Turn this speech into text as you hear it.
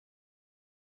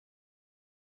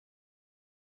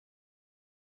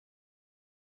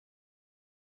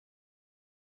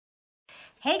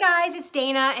Hey guys, it's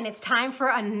Dana and it's time for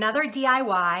another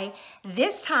DIY.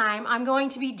 This time I'm going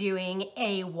to be doing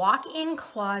a walk-in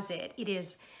closet. It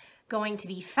is going to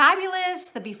be fabulous.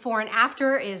 The before and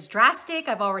after is drastic.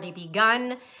 I've already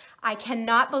begun. I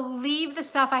cannot believe the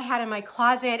stuff I had in my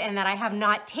closet and that I have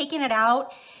not taken it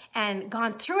out and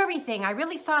gone through everything. I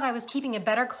really thought I was keeping a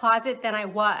better closet than I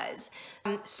was.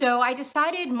 So I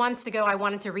decided months ago I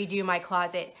wanted to redo my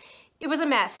closet. It was a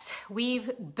mess.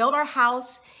 We've built our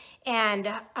house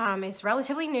and it's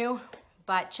relatively new,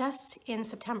 but just in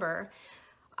September,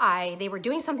 they were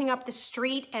doing something up the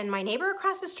street and my neighbor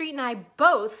across the street and I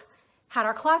both had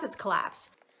our closets collapse.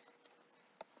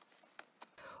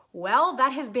 Well,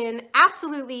 that has been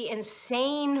absolutely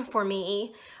insane for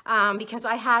me because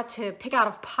I had to pick out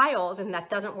of piles and that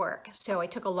doesn't work. So I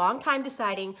took a long time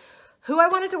deciding who I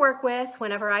wanted to work with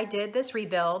whenever I did this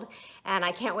rebuild, and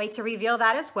I can't wait to reveal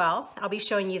that as well. I'll be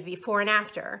showing you the before and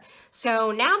after.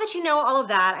 So now that you know all of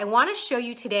that, I want to show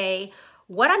you today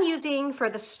what I'm using for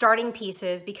the starting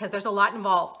pieces because there's a lot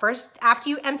involved. First, after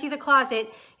you empty the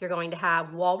closet, you're going to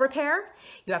have wall repair.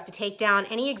 You have to take down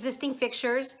any existing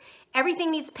fixtures.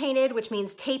 Everything needs painted, which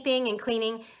means taping and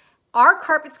cleaning. Our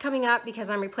carpet's coming up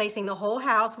because I'm replacing the whole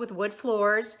house with wood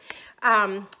floors.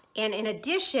 And in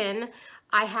addition,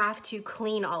 I have to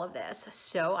clean all of this.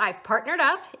 So I've partnered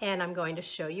up and I'm going to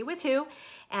show you with who,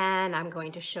 and I'm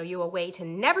going to show you a way to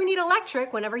never need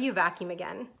electric whenever you vacuum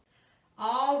again.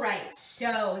 All right,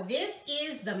 so this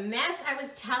is the mess I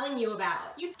was telling you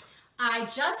about. I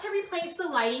just have replaced the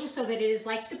lighting so that it is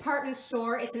like a department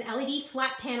store. It's an LED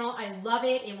flat panel. I love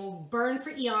it. It will burn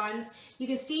for eons. You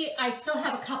can see I still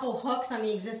have a couple hooks on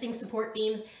the existing support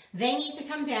beams. They need to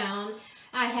come down.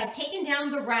 I have taken down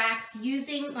the racks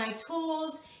using my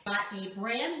tools. Got a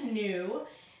brand new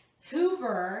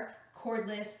Hoover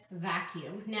cordless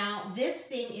vacuum. Now this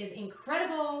thing is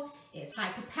incredible. It's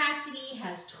high capacity,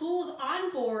 has tools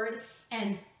on board,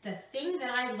 and the thing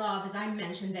that I love, as I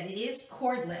mentioned, that it is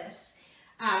cordless.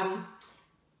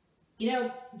 You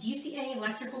know, do you see any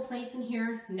electrical plates in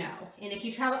here? No. And if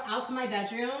you travel out to my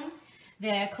bedroom,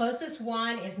 the closest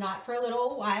one is not for a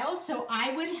little while, so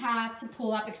I would have to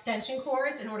pull up extension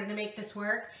cords in order to make this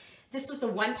work. This was the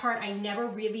one part I never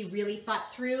really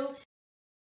thought through.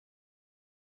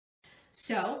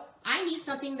 So I need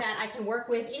something that I can work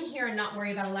with in here and not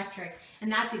worry about electric,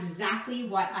 and that's exactly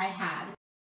what I have.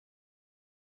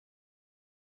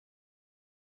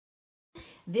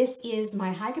 This is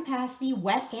my high capacity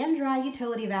wet and dry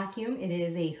utility vacuum. It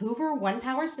is a Hoover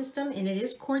ONEPWR system and it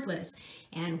is cordless,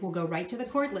 and we'll go right to the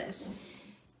cordless.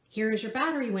 Here is your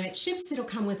battery. When it ships, it'll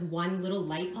come with one little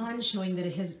light on showing that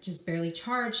it has just barely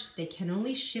charged. They can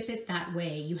only ship it that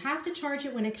way. You have to charge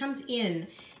it when it comes in.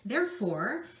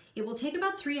 Therefore, it will take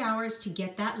about 3 hours to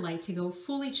get that light to go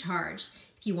fully charged.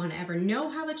 If you want to ever know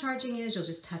how the charging is, you'll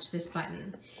just touch this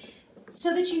button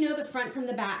so that you know the front from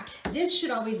the back. This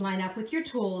should always line up with your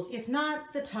tools. If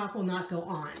not, the top will not go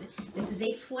on. This is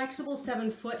a flexible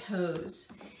 7-foot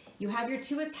hose. You have your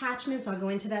 2 attachments, I'll go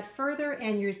into that further,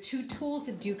 and your 2 tools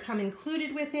that do come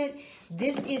included with it.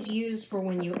 This is used for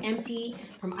when you empty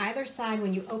from either side,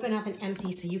 when you open up and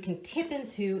empty, so you can tip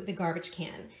into the garbage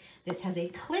can. This has a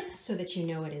clip so that you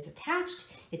know it is attached.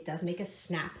 It does make a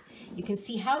snap. You can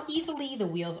see how easily the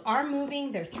wheels are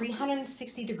moving. They're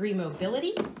 360-degree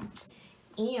mobility.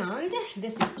 And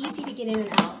this is easy to get in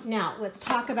and out. Now, let's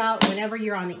talk about whenever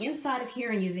you're on the inside of here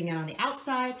and using it on the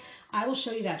outside. I will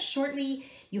show you that shortly.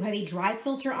 You have a dry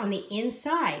filter on the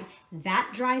inside. That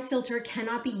dry filter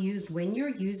cannot be used when you're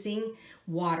using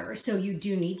water. So you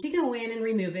do need to go in and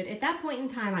remove it. At that point in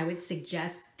time, I would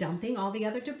suggest dumping all the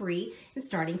other debris and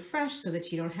starting fresh so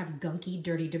that you don't have gunky,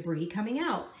 dirty debris coming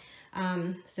out.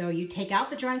 So you take out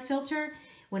the dry filter.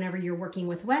 Whenever you're working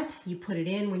with wet, you put it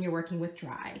in when you're working with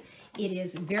dry. It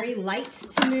is very light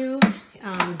to move.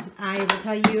 I will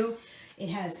tell you, it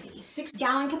has a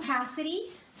 6-gallon capacity,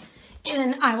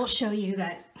 and I will show you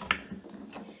that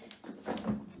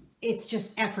it's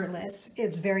just effortless.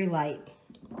 It's very light.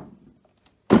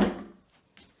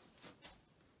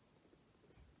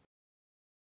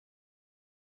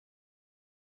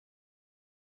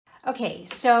 Okay,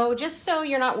 so just so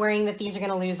you're not worrying that these are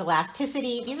going to lose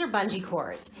elasticity, these are bungee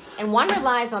cords, and one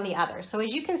relies on the other. So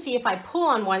as you can see, if I pull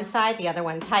on one side, the other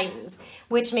one tightens,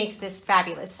 which makes this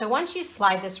fabulous. So once you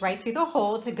slide this right through the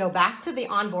hole to go back to the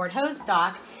onboard hose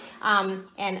dock,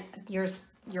 and your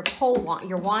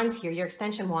wands here, your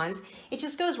extension wands, it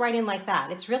just goes right in like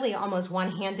that. It's really almost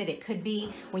one-handed. It could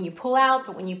be when you pull out,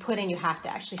 but when you put in, you have to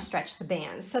actually stretch the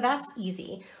bands. So that's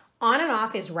easy. On and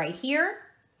off is right here.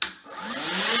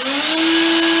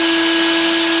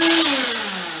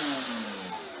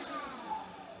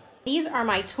 These are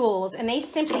my tools, and they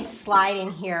simply slide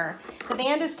in here. The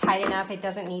band is tight enough, it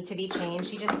doesn't need to be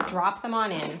changed. You just drop them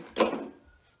on in.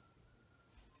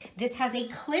 This has a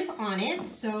clip on it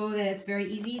so that it's very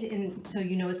easy and so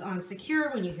you know it's on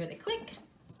secure when you hear the click.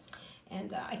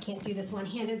 And I can't do this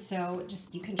one-handed, so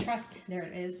just you can trust. There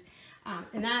it is.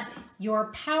 And that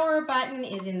your power button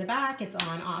is in the back. It's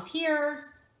on off here.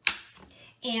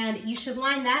 And you should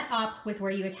line that up with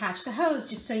where you attach the hose,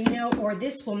 just so you know, or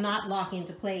this will not lock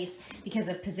into place because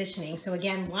of positioning. So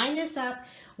again, line this up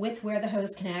with where the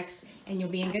hose connects and you'll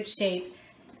be in good shape.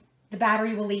 The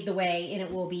battery will lead the way and it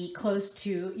will be close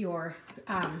to your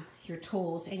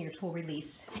tools and your tool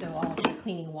release. So all of your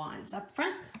cleaning wands up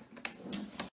front.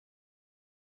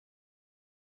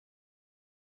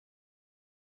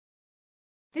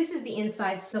 This is the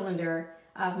inside cylinder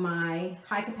of my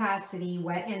high capacity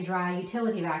wet and dry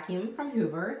utility vacuum from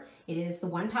Hoover. It is the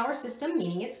ONEPWR system,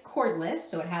 meaning it's cordless,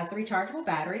 so it has the rechargeable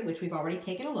battery, which we've already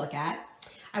taken a look at.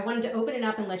 I wanted to open it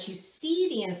up and let you see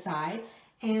the inside,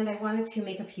 and I wanted to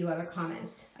make a few other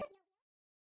comments.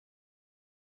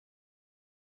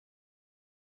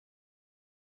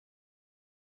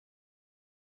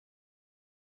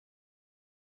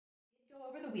 Go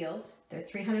over the wheels. They're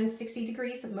 360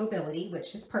 degrees of mobility,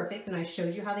 which is perfect, and I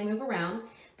showed you how they move around.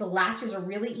 The latches are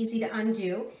really easy to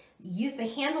undo. Use the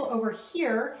handle over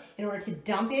here in order to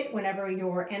dump it whenever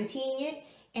you're emptying it,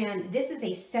 and this is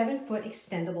a 7-foot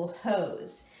extendable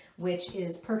hose, which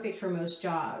is perfect for most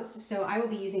jobs. So I will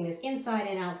be using this inside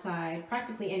and outside,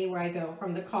 practically anywhere I go,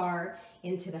 from the car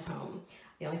into the home.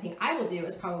 The only thing I will do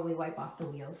is probably wipe off the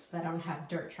wheels so that I don't have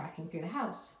dirt tracking through the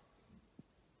house.